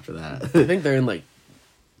yourself after that. I think they're in like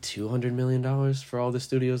 $200 million for all the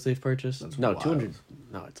studios they've purchased. That's no, wild. 200.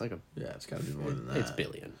 No, it's like it's got to be more than that. It's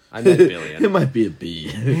billion. I meant billion. It might be a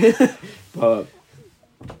B. But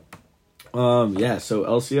yeah. So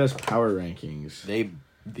LCS power rankings.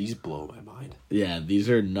 These blow my mind. Yeah, these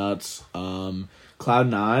are nuts.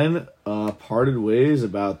 Cloud9 parted ways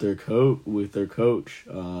about their with their coach.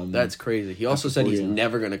 That's crazy. He also said he's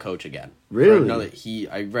never going to coach again. Really?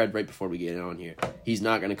 I read right before we get on here. He's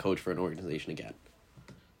not going to coach for an organization again.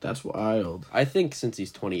 That's wild. I think since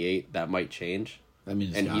he's 28, that might change. I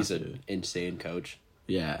mean, he's an insane coach.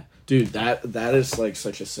 Yeah, dude, that is like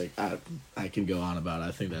such a sick. I could go on about it.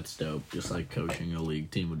 I think that's dope. Just like coaching a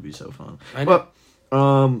league team would be so fun. I know.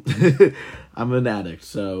 But I'm an addict,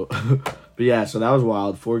 so. But yeah, so that was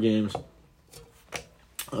wild. 4 games.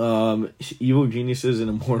 Evil Geniuses and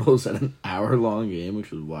Immortals had an hour-long game,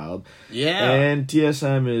 which was wild. Yeah. And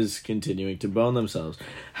TSM is continuing to bone themselves.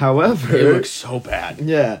 However... They look so bad.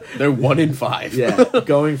 Yeah. They're 1-5. Yeah.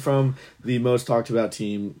 Going from the most talked-about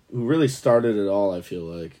team, who really started it all, I feel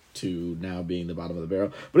like, to now being the bottom of the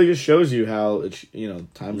barrel. But it just shows you how, it's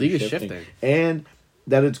time is shifting. And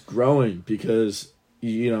that it's growing because,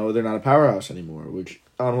 they're not a powerhouse anymore, which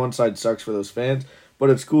on one side sucks for those fans, but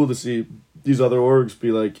it's cool to see these other orgs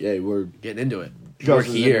be like, hey, we're getting into it. We're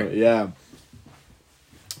here. Yeah.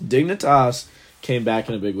 Dignitas came back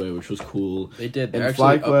in a big way, which was cool. They did. They're and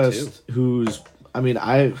FlyQuest, who's,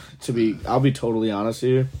 I'll be totally honest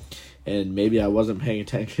here, and maybe I wasn't paying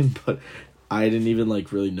attention, but I didn't even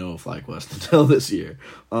really know FlyQuest until this year.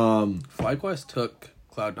 FlyQuest took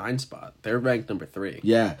Cloud9 spot. They're ranked number 3.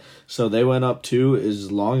 Yeah. So they went up 2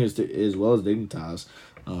 as well as Dignitas.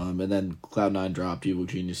 And then Cloud9 dropped, Evil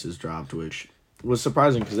Geniuses dropped, which was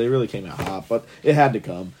surprising because they really came out hot, but it had to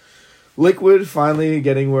come. Liquid finally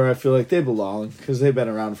getting where I feel like they belong because they've been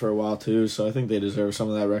around for a while too, so I think they deserve some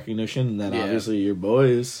of that recognition. And then obviously your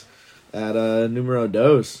boys at Numero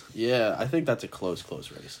Dos. Yeah, I think that's a close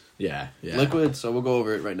race. Yeah. Liquid, so we'll go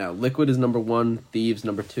over it right now. Liquid is number 1, Thieves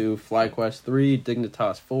number 2, FlyQuest 3,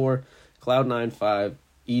 Dignitas 4, Cloud9 5,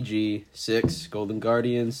 EG 6, Golden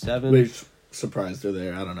Guardians 7. Which surprised they're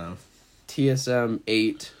there, I don't know. TSM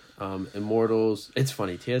 8, Immortals. It's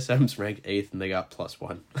funny, TSM's ranked 8th and they got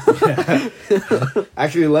 +1. Yeah.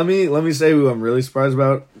 Actually, let me say who I'm really surprised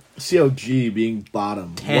about. COG being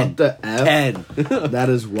bottom. 10. What the F? 10. That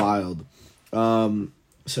is wild.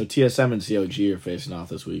 So TSM and COG are facing off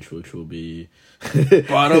this week, which will be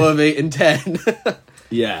bottom of 8 and 10.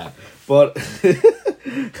 Yeah, but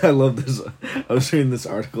I love this. I was reading this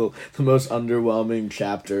article, the most underwhelming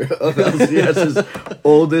chapter of LCS's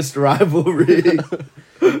oldest rivalry.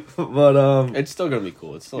 But it's still gonna be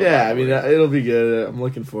cool. It's still it'll be good. I'm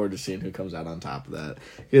looking forward to seeing who comes out on top of that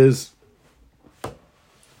because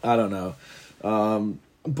I don't know,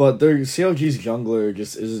 but their CLG's jungler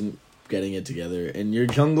just isn't getting it together, and your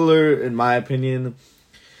jungler, in my opinion,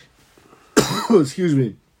 excuse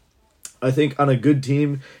me, I think on a good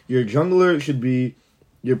team, your jungler should be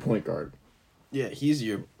your point guard. Yeah, he's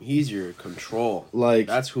your control. Like,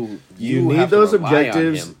 that's who you need those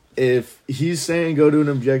objectives. If he's saying go to an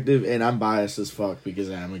objective, and I'm biased as fuck because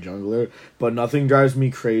I am a jungler, but nothing drives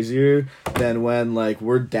me crazier than when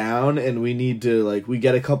we're down and we need to we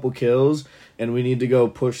get a couple kills and we need to go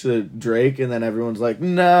push the Drake, and then everyone's like,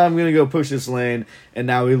 nah, I'm gonna go push this lane, and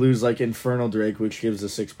now we lose Infernal Drake, which gives a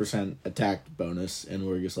 6% attack bonus, and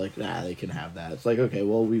we're just like, nah, they can have that. It's okay,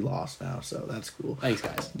 well, we lost now, so that's cool. Thanks,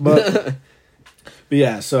 guys. But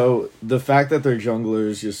yeah, so the fact that their jungler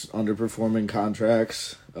is just underperforming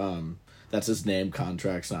contracts, that's his name,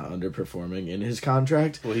 contracts, not underperforming in his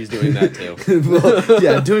contract. Well, he's doing that too. Well,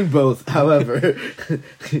 yeah, doing both. However,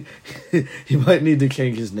 he might need to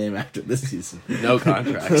change his name after this season. No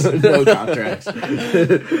contracts. No contracts.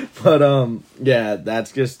 But, yeah,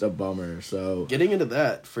 that's just a bummer, so. Getting into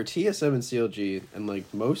that, for TSM and CLG, and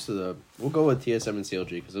most of we'll go with TSM and CLG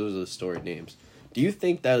because those are the storied names. Do you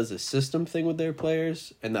think that is a system thing with their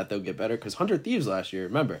players and that they'll get better? Because 100 Thieves last year,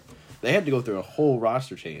 remember, they had to go through a whole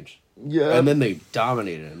roster change. Yeah. And then they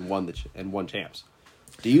dominated and won champs.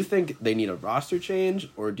 Do you think they need a roster change,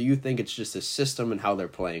 or do you think it's just a system and how they're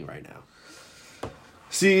playing right now?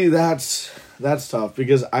 See, that's tough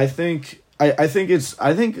because I think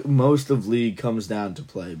most of League comes down to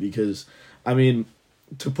play because, I mean,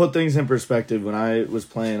 to put things in perspective, when I was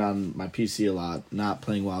playing on my PC a lot, not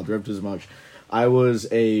playing Wild Rift as much, I was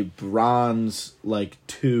a bronze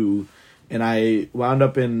 2, and I wound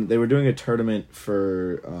up they were doing a tournament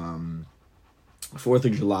for 4th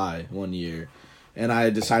of July one year, and I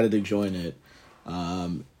decided to join it.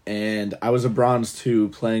 And I was a bronze 2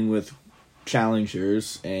 playing with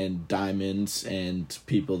challengers and diamonds and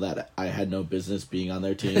people that I had no business being on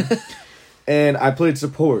their team. And I played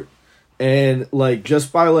support. And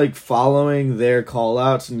just by following their call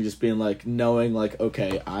outs and just being knowing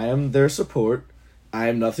okay, I am their support. I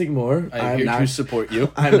am nothing more. I'm here to support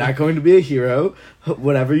you. I'm not going to be a hero.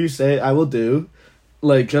 Whatever you say, I will do.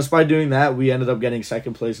 Just by doing that, we ended up getting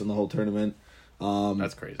second place in the whole tournament.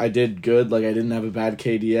 That's crazy. I did good. I didn't have a bad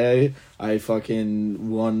KDA. I fucking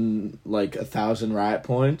won 1,000 riot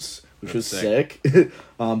points, which was sick.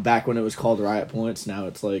 Back when it was called riot points, now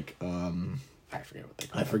it's I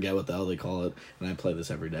forget what the hell they call it, and I play this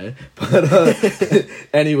every day. But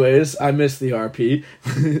anyways, I miss the RP.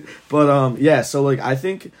 But yeah, so I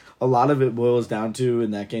think a lot of it boils down to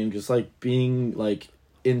in that game just being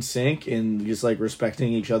in sync and just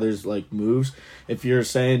respecting each other's moves. If you're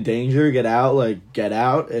saying danger, get out, get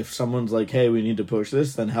out. If someone's hey, we need to push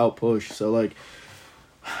this, then help push. So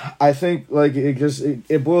I think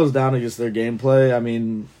it boils down to just their gameplay. I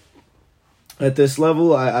mean, at this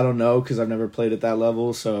level, I don't know because I've never played at that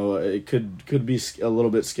level, so it could be a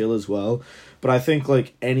little bit skill as well. But I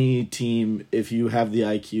think any team, if you have the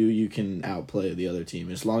IQ, you can outplay the other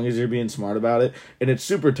team as long as you're being smart about it. And it's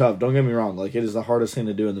super tough. Don't get me wrong. It is the hardest thing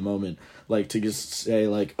to do in the moment. To just say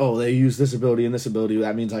oh, they use this ability and this ability.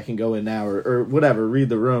 That means I can go in now or whatever. Read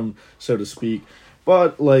the room, so to speak.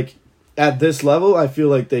 But at this level, I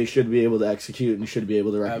feel they should be able to execute and should be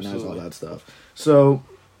able to recognize all that stuff. So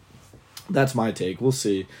that's my take. We'll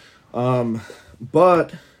see.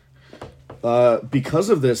 But because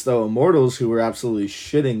of this, though, Immortals, who were absolutely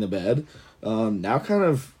shitting the bed, now kind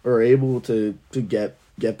of are able to get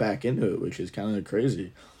back into it, which is kind of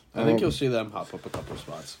crazy. I think you'll see them hop up a couple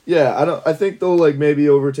spots. Yeah, I think they'll maybe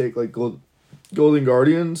overtake Golden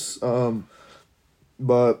Guardians.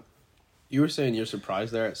 But you were saying you're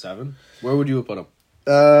surprised they're at 7. Where would you have put them?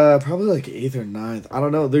 Probably 8th or 9th. I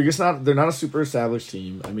don't know. They're not a super established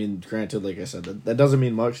team. I mean, granted, like I said, that doesn't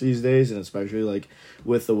mean much these days, and especially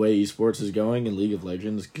with the way esports is going and League of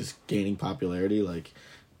Legends just gaining popularity,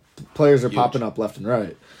 players are popping up left and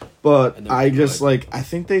right. But I just I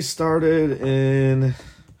think they started in,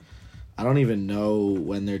 I don't even know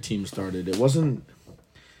when their team started. It wasn't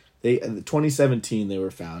 2017 they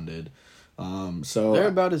were founded. So they're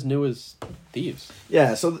about as new as Thieves.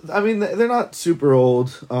 Yeah, so I mean they're not super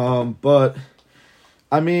old, but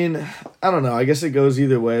I mean I don't know. I guess it goes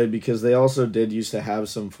either way because they also did used to have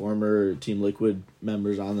some former Team Liquid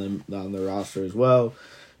members on their roster as well,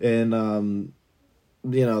 and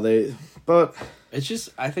but it's just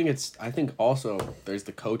I think also there's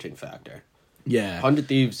the coaching factor. Yeah, 100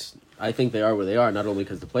 Thieves. I think they are where they are not only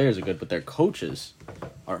because the players are good, but their coaches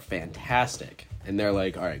are fantastic. And they're all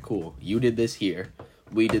right, cool. You did this here.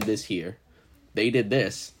 We did this here. They did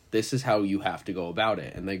this. This is how you have to go about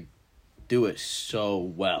it. And they do it so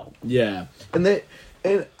well. Yeah. And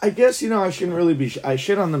I guess, I shouldn't really be... I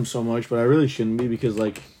shit on them so much, but I really shouldn't be because,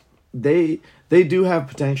 they do have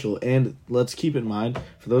potential. And let's keep in mind,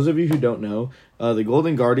 for those of you who don't know, the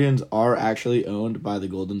Golden Guardians are actually owned by the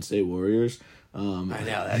Golden State Warriors. I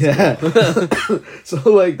know, that's cool.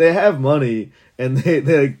 So, they have money... And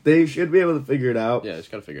they should be able to figure it out. Yeah, they just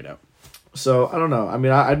gotta figure it out. So I don't know. I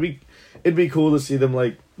mean, it'd be cool to see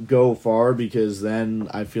them go far because then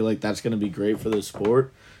I feel that's gonna be great for the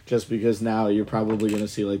sport. Just because now you're probably gonna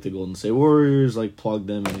see the Golden State Warriors plug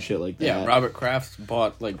them and shit like that. Yeah, Robert Kraft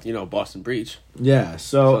bought Boston Breach. Yeah,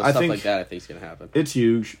 so I stuff think like that I think is gonna happen. It's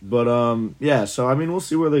huge, but yeah. So I mean, we'll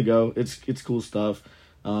see where they go. It's cool stuff.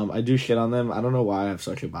 I do shit on them. I don't know why I have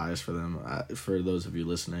such a bias for them. For those of you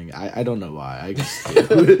listening, I don't know why. I just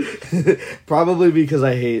do. Probably because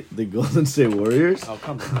I hate the Golden State Warriors. Oh,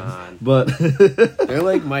 come on. But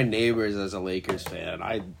they're my neighbors as a Lakers fan.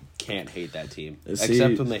 I can't hate that team.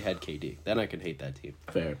 Except when they had KD. Then I can hate that team.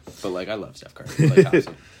 Fair. But I love Steph Curry.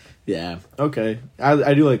 Awesome. Yeah. Okay.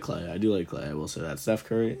 I do like Clay. I will say that. Steph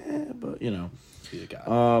Curry, but He's a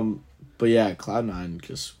god. But yeah, Cloud9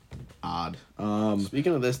 just odd.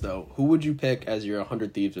 Speaking of this, though, who would you pick as your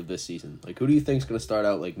 100 Thieves of this season? Who do you think is going to start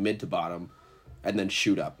out mid to bottom and then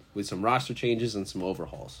shoot up with some roster changes and some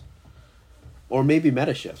overhauls? Or maybe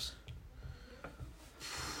meta shifts.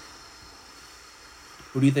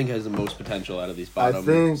 Who do you think has the most potential out of these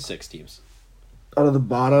bottom 6 teams? Out of the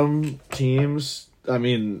bottom teams, I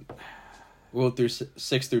mean... We'll go through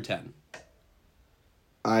 6 through 10.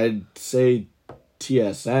 I'd say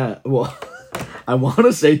TSM. Well, I want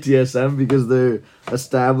to say TSM because they're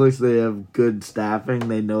established. They have good staffing.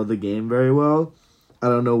 They know the game very well. I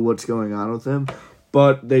don't know what's going on with them.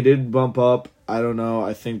 But they did bump up. I don't know.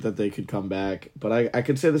 I think that they could come back. But I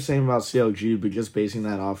could say the same about CLG, but just basing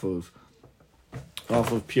that off of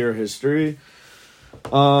pure history.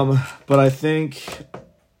 But I think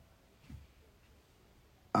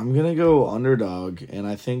I'm going to go underdog, and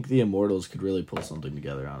I think the Immortals could really pull something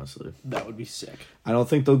together, honestly. That would be sick. I don't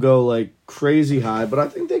think they'll go, like, crazy high, but I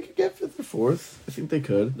think they could get 5th or 4th. I think they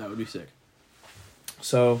could. That would be sick.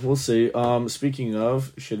 So, we'll see. Speaking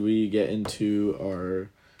of, should we get into our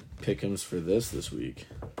pick'ems for this week?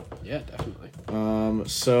 Yeah, definitely.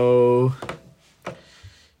 So...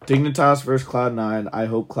 Dignitas versus Cloud9. I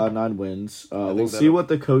hope Cloud9 wins. We'll see what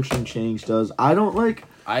the coaching change does. I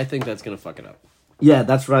think that's going to fuck it up. Yeah,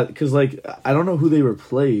 that's right. Because, like, I don't know who they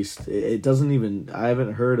replaced. It doesn't even... I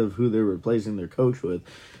haven't heard of who they're replacing their coach with.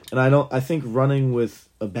 And I think running with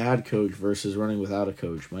a bad coach versus running without a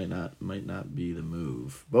coach might not be the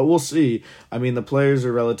move. But we'll see. I mean, the players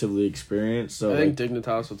are relatively experienced. So I think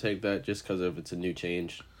Dignitas will take that just because of it's a new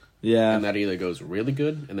change. Yeah. And that either goes really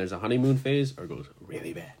good and there's a honeymoon phase or goes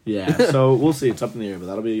really bad. Yeah, so we'll see. It's up in the air, but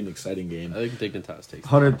that'll be an exciting game. I think Dignitas takes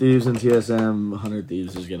 100 Thieves and TSM. 100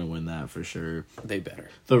 Thieves is going to win that for sure. They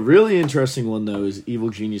better. The really interesting one, though, is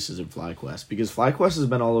Evil Geniuses and FlyQuest, because FlyQuest has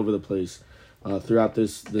been all over the place throughout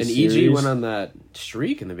this and series. EG went on that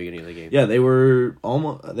streak in the beginning of the game. Yeah, they were I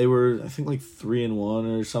think like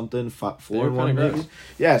 3-1 or something, 4-1 maybe.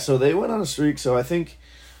 Yeah, so they went on a streak. So I think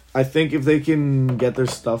if they can get their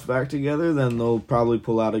stuff back together, then they'll probably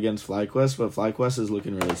pull out against FlyQuest. But FlyQuest is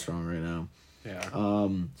looking really strong right now. Yeah.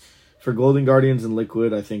 For Golden Guardians and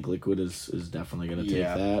Liquid, I think Liquid is definitely going to take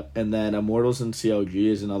that. And then Immortals and CLG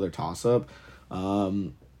is another toss-up.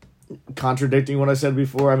 Contradicting what I said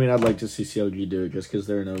before, I mean, I'd like to see CLG do it just because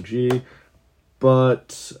they're an OG.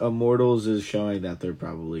 But Immortals is showing that they're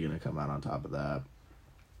probably going to come out on top of that.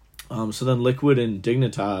 So then Liquid and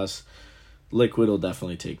Dignitas... Liquid will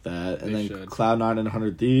definitely take that. And then Cloud9 and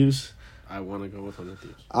 100 Thieves. I want to go with 100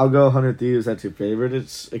 Thieves. I'll go 100 Thieves. That's your favorite.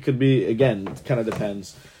 It could be, again, it kind of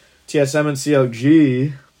depends. TSM and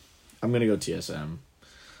CLG, I'm going to go TSM.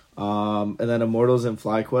 And then Immortals and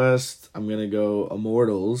FlyQuest, I'm going to go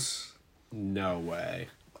Immortals. No way.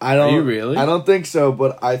 Are you really? I don't think so,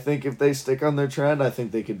 but I think if they stick on their trend, I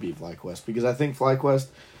think they could beat FlyQuest. Because I think FlyQuest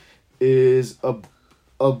is a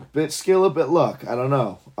bit skill, a bit luck. I don't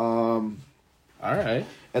know. All right.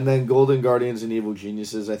 And then Golden Guardians and Evil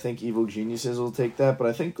Geniuses. I think Evil Geniuses will take that, but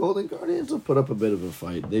I think Golden Guardians will put up a bit of a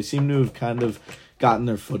fight. They seem to have kind of gotten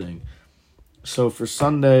their footing. So for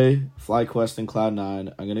Sunday, FlyQuest and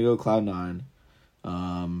Cloud9, I'm going to go Cloud9.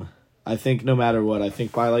 I think no matter what, I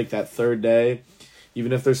think by like that third day,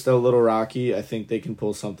 even if they're still a little rocky, I think they can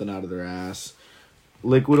pull something out of their ass.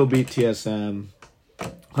 Liquid will beat TSM.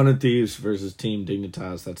 100 Thieves versus Team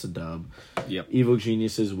Dignitas, that's a dub. Yep. Evil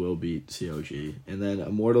Geniuses will beat COG. And then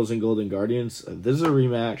Immortals and Golden Guardians, this is a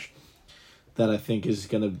rematch that I think is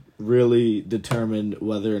going to really determine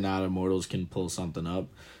whether or not Immortals can pull something up.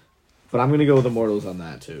 But I'm going to go with Immortals on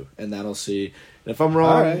that too, and that'll see. And if I'm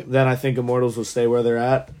wrong, then I think Immortals will stay where they're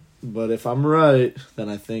at. But if I'm right, then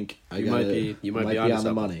I think you might be on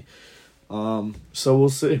the money. So we'll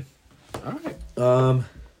see. All right.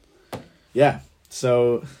 Yeah.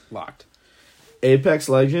 So locked. Apex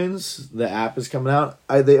Legends, the app is coming out.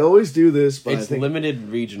 They always do this, but it's limited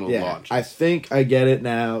regional launch. I think I get it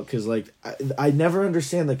now because like I never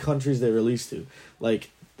understand the countries they release to. Like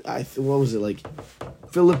what was it, like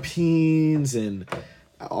Philippines and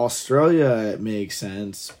Australia? It makes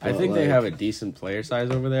sense. I think they have a decent player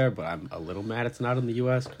size over there, but I'm a little mad it's not in the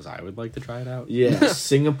U.S. because I would like to try it out. Yeah,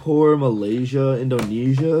 Singapore, Malaysia,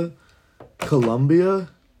 Indonesia, Colombia.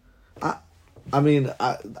 I mean,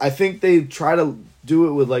 I think they try to do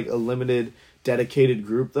it with, like, a limited, dedicated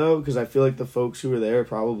group, though, because I feel like the folks who are there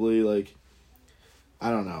probably, like,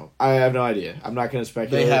 I don't know. I have no idea. I'm not going to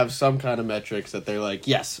speculate. They have some kind of metrics that they're like,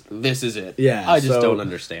 yes, this is it. Yeah. I just don't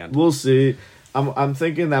understand. We'll see. I'm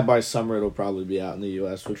thinking that by summer it'll probably be out in the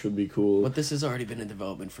U.S., which would be cool. But this has already been in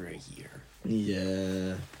development for a year.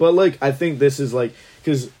 Yeah. But, like, I think this is, like,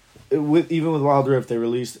 because even with Wild Rift, they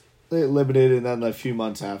released... They limited, and then a few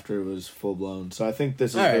months after it was full blown. So I think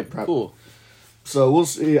this is their prep. Cool. So we'll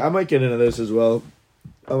see. I might get into this as well.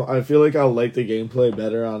 I feel like I'll like the gameplay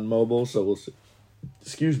better on mobile. So we'll see.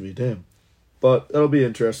 Excuse me, damn. But it'll be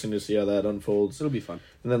interesting to see how that unfolds. It'll be fun.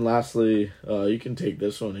 And then lastly, you can take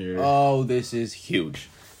this one here. Oh, this is huge.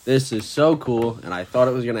 This is so cool, and I thought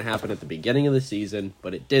it was going to happen at the beginning of the season,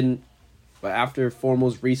 but it didn't. But after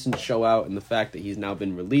Formal's recent show out and the fact that he's now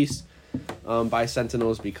been released by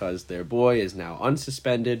Sentinels because their boy is now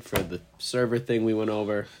unsuspended for the server thing we went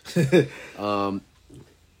over,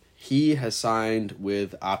 he has signed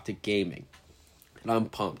with Optic Gaming. And I'm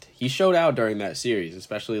pumped. He showed out during that series,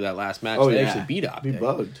 especially that last match. They actually beat Optic. He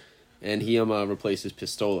bugged. And he replaces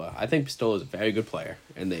Pistola. I think Pistola is a very good player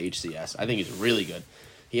in the HCS. I think he's really good.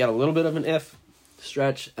 He had a little bit of an if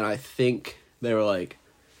stretch, and I think they were like,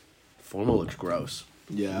 Formal looks gross.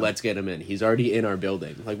 Yeah. Let's get him in. He's already in our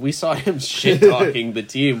building. Like, we saw him shit-talking the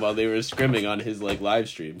team while they were scrimming on his, like, live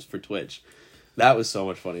streams for Twitch. That was so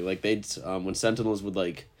much funny. Like, they'd, when Sentinels would,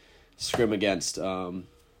 like, scrim against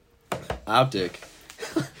Optic,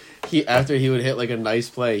 after he would hit, like, a nice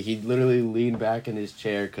play, he'd literally lean back in his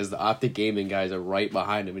chair because the Optic Gaming guys are right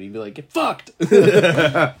behind him, and he'd be like, get fucked!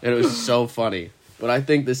 And it was so funny. But I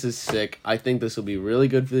think this is sick. I think this will be really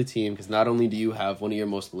good for the team because not only do you have one of your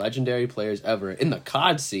most legendary players ever in the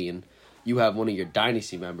CoD scene, you have one of your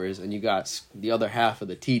Dynasty members, and you got the other half of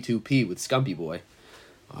the T2P with Scumpy Boy.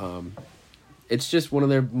 It's just one of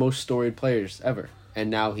their most storied players ever.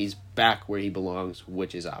 And now he's back where he belongs,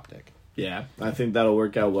 which is Optic. Yeah, I think that'll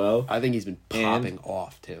work out well. I think he's been popping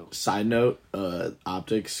off, too. Side note,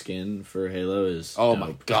 Optic skin for Halo is Oh, dope.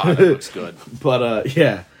 my God, it looks good. But,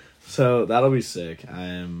 yeah. So that'll be sick.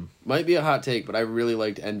 Might be a hot take, but I really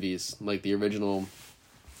liked Envy's, like the original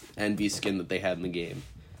Envy skin that they had in the game.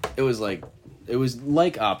 It was like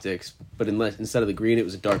Optics, but instead of the green, it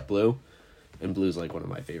was a dark blue, and blue's like one of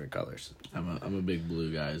my favorite colors. I'm a big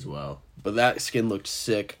blue guy as well. But that skin looked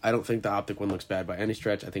sick. I don't think the Optic one looks bad by any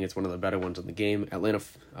stretch. I think it's one of the better ones in the game. Not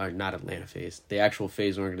Atlanta FaZe. The actual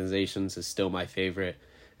FaZe organizations is still my favorite,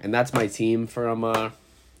 and that's my team from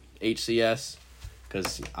HCS.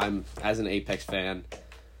 Because as an Apex fan,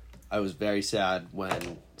 I was very sad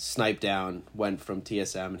when Snipe Down went from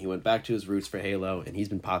TSM and he went back to his roots for Halo, and he's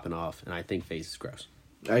been popping off, and I think FaZe is gross.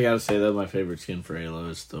 I gotta say that my favorite skin for Halo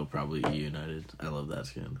is still probably E United. I love that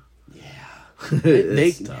skin. Yeah.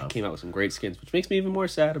 They came out with some great skins, which makes me even more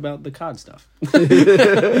sad about the COD stuff. They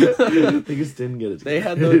just didn't get it. They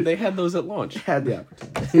had those at launch. Had the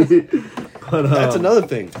opportunity. But, that's another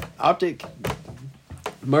thing. Optic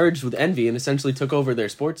merged with Envy and essentially took over their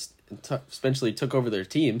essentially took over their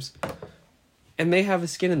teams, and they have a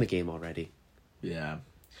skin in the game already. Yeah,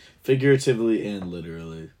 figuratively and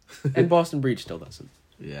literally. And Boston Breach still doesn't.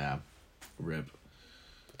 Yeah, rip.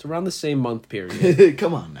 It's around the same month period.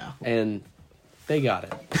 Come on now. And they got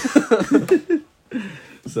it.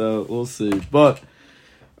 So we'll see. But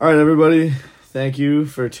all right, everybody, thank you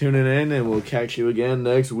for tuning in, and we'll catch you again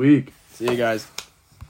next week. See you guys.